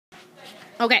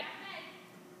Okay.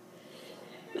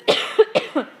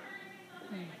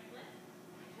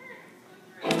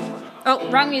 Oh,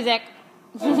 wrong music.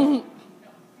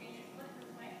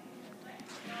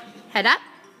 Head up,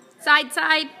 side,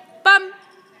 side, bum,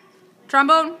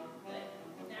 trombone,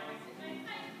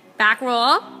 back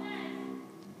roll,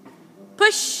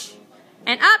 push,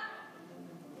 and up,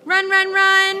 run, run,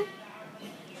 run.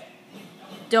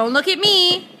 Don't look at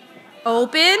me.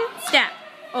 Open,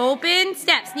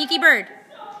 step, sneaky bird,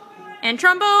 and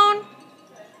trombone,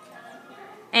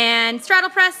 and straddle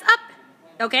press up.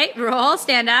 Okay, roll,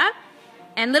 stand up,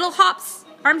 and little hops,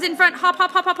 arms in front, hop,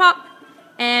 hop, hop, hop, hop,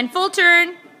 and full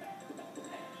turn.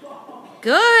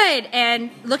 Good,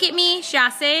 and look at me,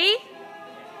 chassé,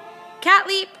 cat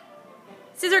leap,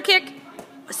 scissor kick,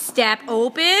 step,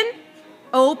 open,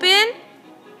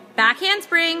 back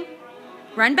handspring,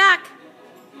 run back,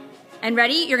 and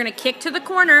ready, you're gonna kick to the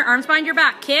corner, arms behind your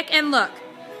back, kick and look,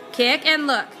 kick and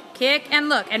look, kick and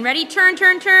look, and ready, turn,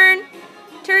 turn, turn,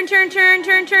 turn, turn, turn,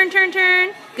 turn, turn, turn,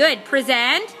 turn, good,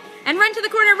 present, and run to the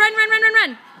corner, run, run, run, run,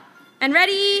 run, and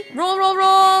ready, roll, roll,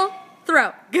 roll,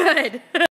 throw, good.